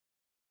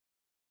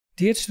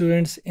Dear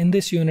students, in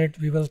this unit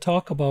we will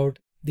talk about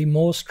the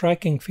most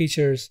striking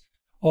features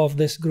of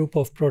this group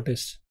of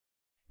protists.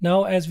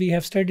 Now, as we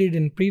have studied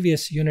in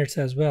previous units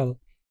as well,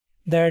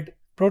 that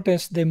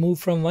protists, they move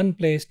from one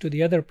place to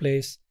the other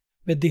place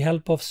with the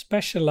help of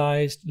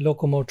specialized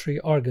locomotory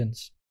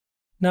organs.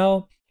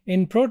 Now,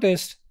 in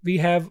protists, we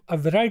have a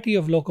variety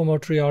of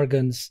locomotory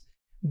organs.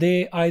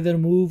 They either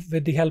move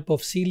with the help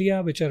of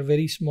cilia, which are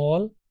very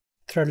small,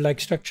 thread-like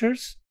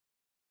structures,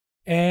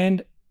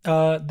 and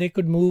they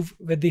could move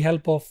with the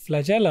help of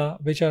flagella,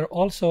 which are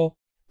also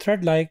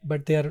thread-like,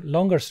 but they are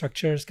longer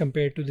structures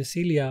compared to the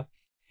cilia.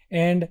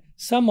 And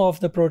some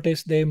of the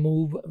protists, they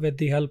move with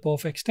the help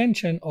of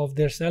extension of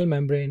their cell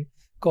membrane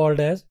called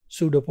as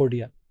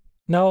pseudopodia.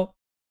 Now,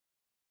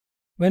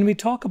 when we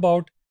talk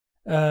about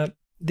their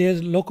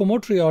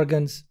locomotory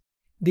organs,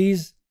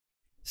 these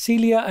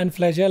cilia and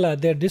flagella,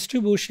 their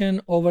distribution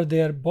over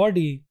their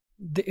body,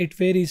 it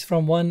varies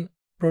from one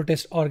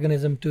protist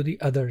organism to the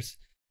others.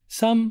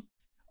 Some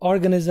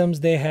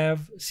organisms, they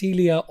have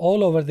cilia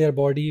all over their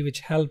body, which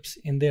helps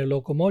in their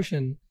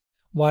locomotion,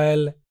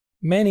 while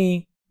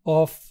many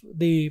of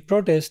the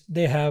protists,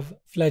 they have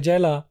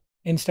flagella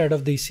instead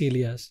of these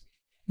cilias.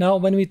 Now,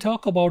 when we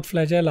talk about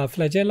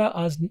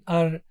flagella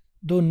are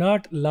though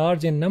not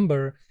large in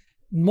number,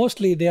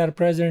 mostly they are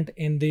present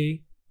in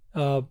the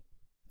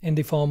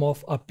form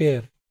of a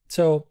pair.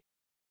 So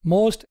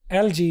most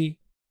algae,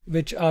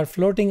 which are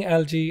floating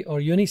algae or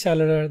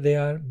unicellular, they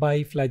are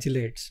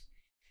biflagellates,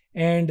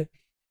 and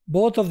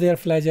both of their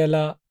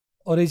flagella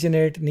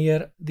originate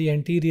near the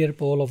anterior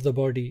pole of the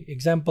body.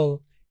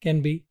 Example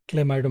can be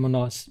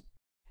Chlamydomonas.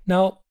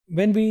 Now,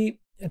 when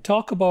we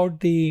talk about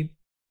the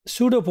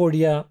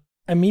pseudopodia,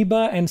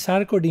 amoeba and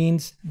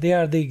sarcodines, they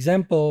are the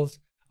examples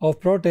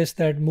of protists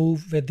that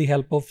move with the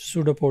help of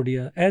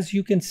pseudopodia. As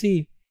you can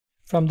see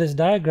from this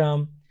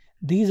diagram,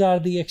 these are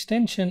the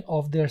extension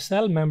of their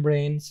cell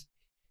membranes.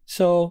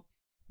 So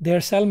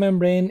their cell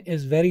membrane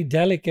is very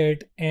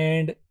delicate,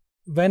 and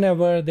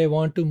whenever they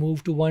want to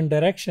move to one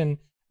direction,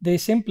 they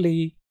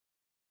simply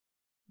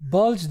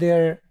bulge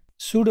their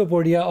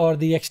pseudopodia or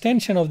the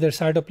extension of their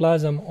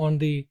cytoplasm on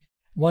the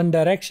one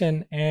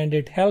direction, and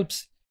it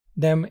helps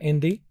them in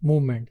the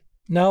movement.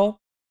 Now,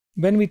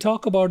 when we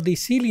talk about the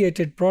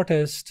ciliated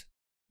protists,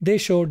 they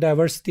show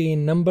diversity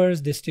in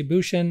numbers,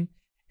 distribution,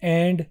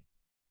 and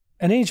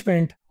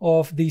arrangement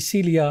of the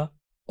cilia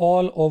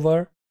all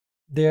over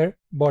their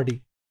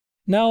body.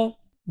 Now,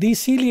 these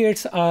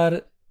ciliates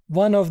are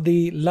one of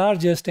the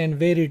largest and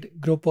varied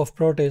group of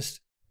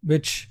protists,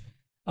 which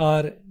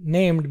are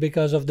named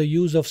because of the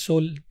use of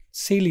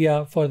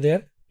cilia for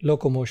their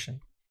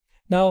locomotion.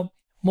 Now,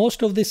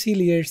 most of the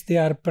ciliates, they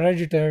are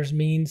predators,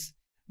 means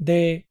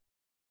they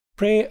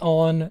prey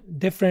on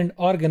different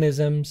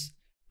organisms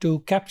to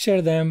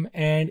capture them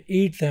and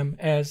eat them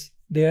as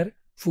their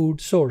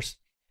food source.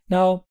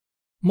 Now,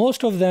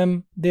 most of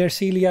them, their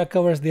cilia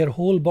covers their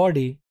whole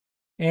body,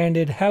 and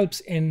it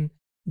helps in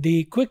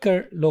the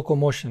quicker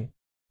locomotion.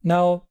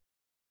 Now,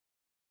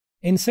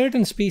 in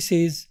certain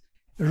species,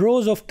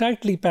 rows of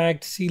tightly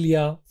packed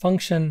cilia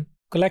function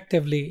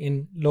collectively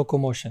in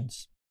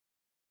locomotions.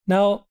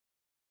 Now,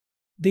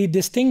 the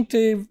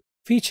distinctive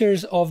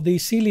features of the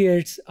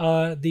ciliates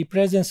are the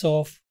presence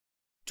of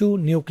two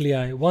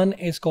nuclei. One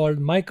is called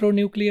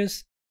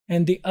micronucleus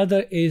and the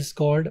other is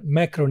called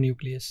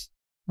macronucleus.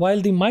 While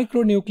the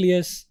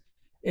micronucleus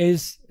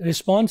is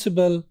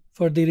responsible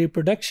for the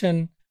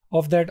reproduction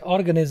of that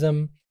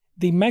organism,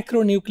 the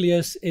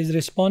macronucleus is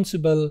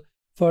responsible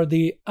for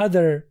the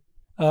other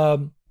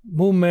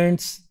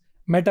movements,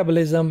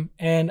 metabolism,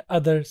 and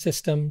other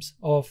systems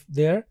of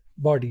their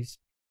bodies.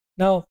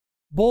 Now,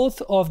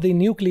 both of the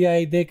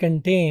nuclei, they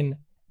contain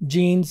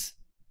genes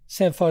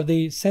for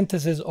the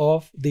synthesis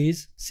of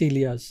these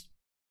cilias.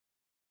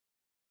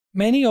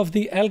 Many of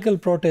the algal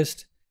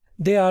protists,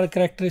 they are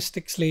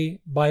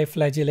characteristically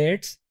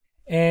biflagellates,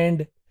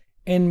 and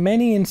in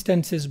many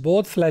instances,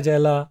 both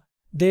flagella,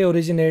 they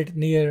originate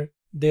near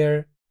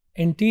their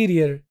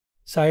anterior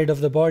side of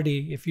the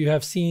body. If you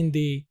have seen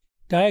the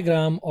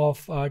diagram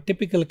of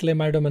typical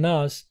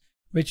Chlamydomonas,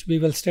 which we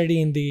will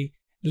study in the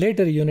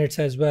later units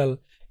as well,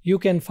 you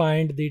can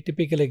find the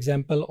typical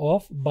example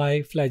of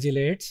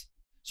biflagellates.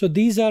 So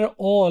these are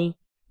all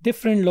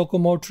different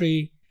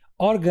locomotory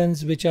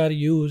organs which are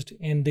used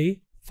in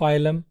the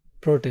phylum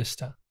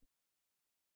Protista.